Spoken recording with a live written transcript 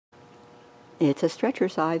It's a stretcher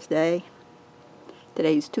size day.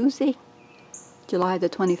 Today's Tuesday, July the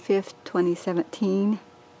 25th, 2017.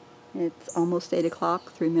 It's almost 8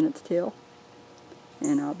 o'clock, 3 minutes till.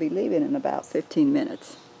 And I'll be leaving in about 15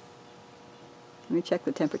 minutes. Let me check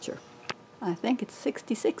the temperature. I think it's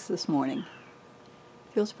 66 this morning.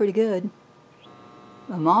 Feels pretty good.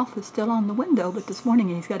 The moth is still on the window, but this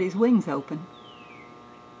morning he's got his wings open.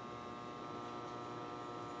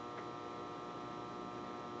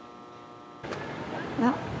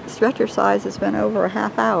 Well, stretcher size has been over a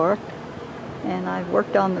half hour, and I've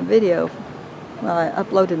worked on the video. Well, I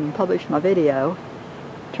uploaded and published my video.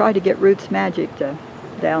 Tried to get Roots Magic to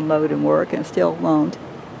download and work, and it still won't.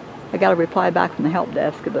 I got a reply back from the help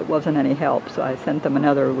desk, but it wasn't any help, so I sent them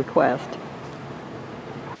another request.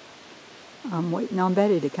 I'm waiting on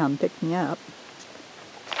Betty to come pick me up.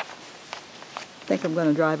 I think I'm going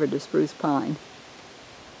to drive her to Spruce Pine.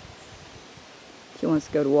 She wants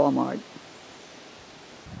to go to Walmart.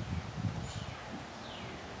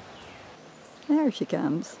 There she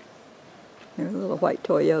comes. Her little white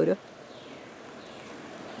Toyota.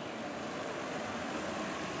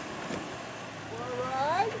 Want a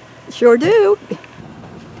ride? Sure do.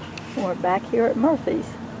 We're back here at Murphy's.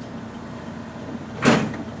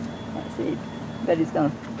 Let's see. Betty's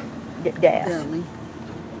gonna get gas. Darling.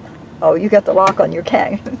 Oh, you got the lock on your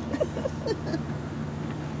car.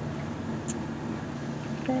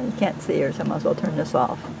 Okay, you can't see her, so I might as well turn this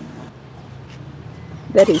off.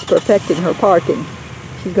 Betty's perfecting her parking.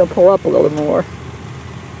 She's going to pull up a little more.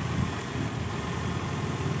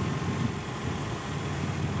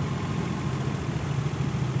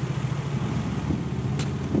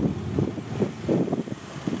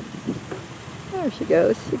 There she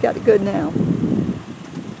goes. She got it good now.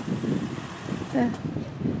 Yeah.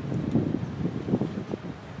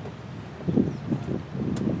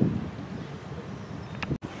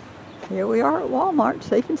 Here we are at Walmart,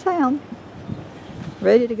 safe and sound.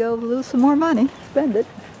 Ready to go lose some more money, spend it.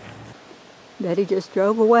 Betty just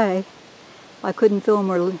drove away. I couldn't film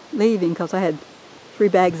her leaving because I had 3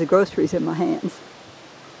 bags of groceries in my hands.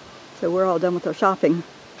 So we're all done with our shopping.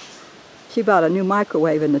 She bought a new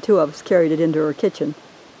microwave and the two of us carried it into her kitchen.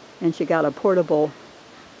 And she got a portable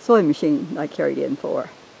sewing machine I carried in for her.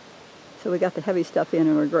 So we got the heavy stuff in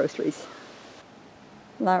her groceries.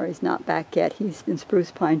 Larry's not back yet. He's in Spruce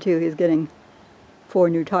Pine too. He's getting 4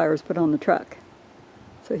 new tires put on the truck.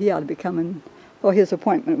 So he ought to be coming. Well, his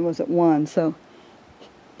appointment was at 1, so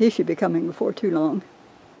he should be coming before too long.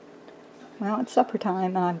 Well, it's supper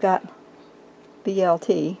time, and I've got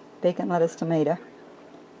BLT, bacon, lettuce, tomato,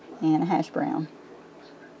 and a hash brown.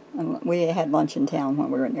 And we had lunch in town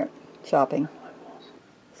when we were in there shopping.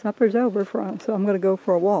 Supper's over, so I'm going to go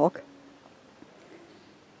for a walk.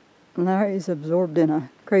 Larry's absorbed in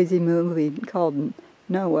a crazy movie called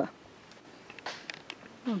Noah.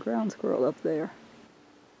 Oh, ground squirrel up there.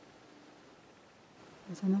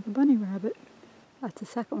 There's another bunny rabbit. That's the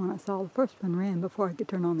second one I saw. The first one ran before I could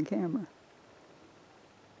turn on the camera.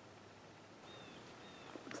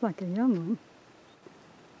 Looks like a young one.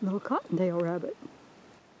 Little cottontail rabbit.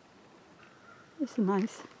 There's some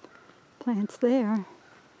nice plants there.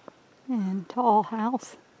 And tall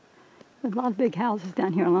house. There's a lot of big houses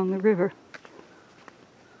down here along the river.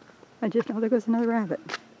 I just know there goes another rabbit.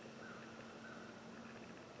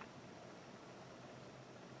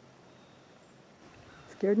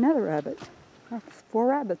 Scared another rabbit. That's 4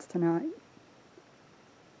 rabbits tonight.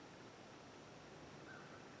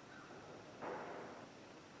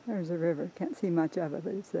 There's the river. Can't see much of it,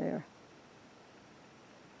 but it's there.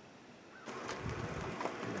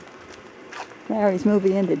 Larry's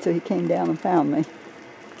movie ended, so he came down and found me.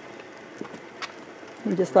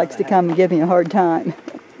 He just likes to come and give me a hard time.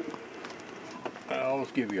 I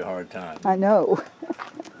always give you a hard time. I know.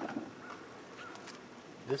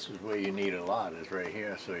 This is where you need a lot, is right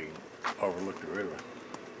here, so you can overlook the river.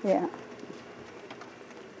 Yeah.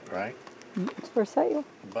 Right? It's for sale.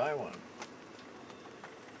 Buy one.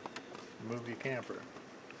 Move your camper.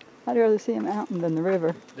 I'd rather see a mountain than the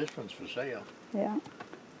river. This one's for sale. Yeah.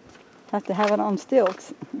 Have to have it on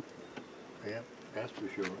stilts. Yep, that's for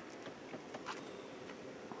sure.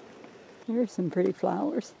 Here's some pretty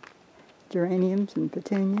flowers. Geraniums and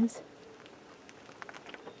petunias.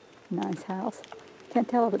 Nice house. Can't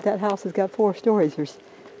tell if that house has got 4 stories. There's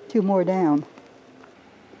 2 more down.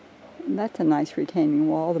 And that's a nice retaining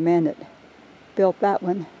wall. The man that built that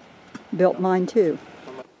one built mine too.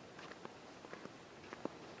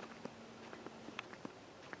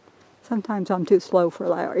 Sometimes I'm too slow for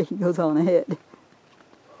Larry. He goes on ahead.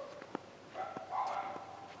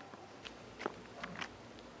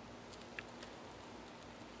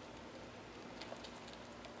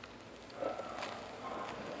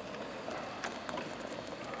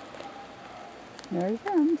 There he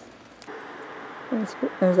comes.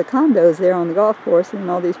 There's the condos there on the golf course and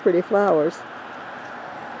all these pretty flowers.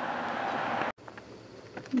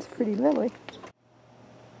 It's pretty lily.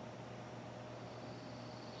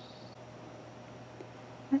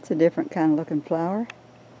 That's a different kind of looking flower.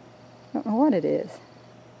 Don't know what it is.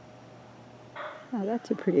 Oh,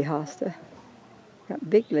 that's a pretty hosta. Got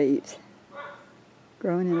big leaves.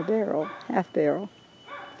 Growing in a barrel, half barrel.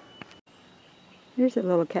 Here's a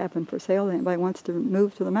little cabin for sale. Anybody wants to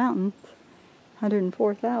move to the mountains.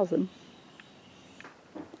 $104,000.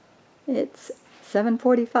 It's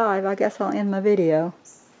 7:45. I guess I'll end my video.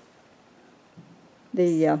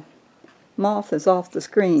 The moth is off the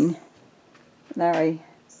screen. Larry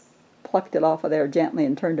plucked it off of there gently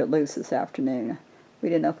and turned it loose this afternoon. We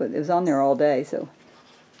didn't know if it was on there all day, so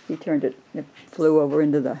he turned it. It flew over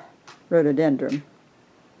into the rhododendron.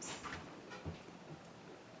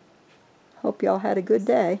 Hope y'all had a good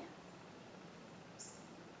day.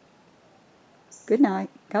 Good night.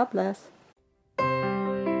 God bless.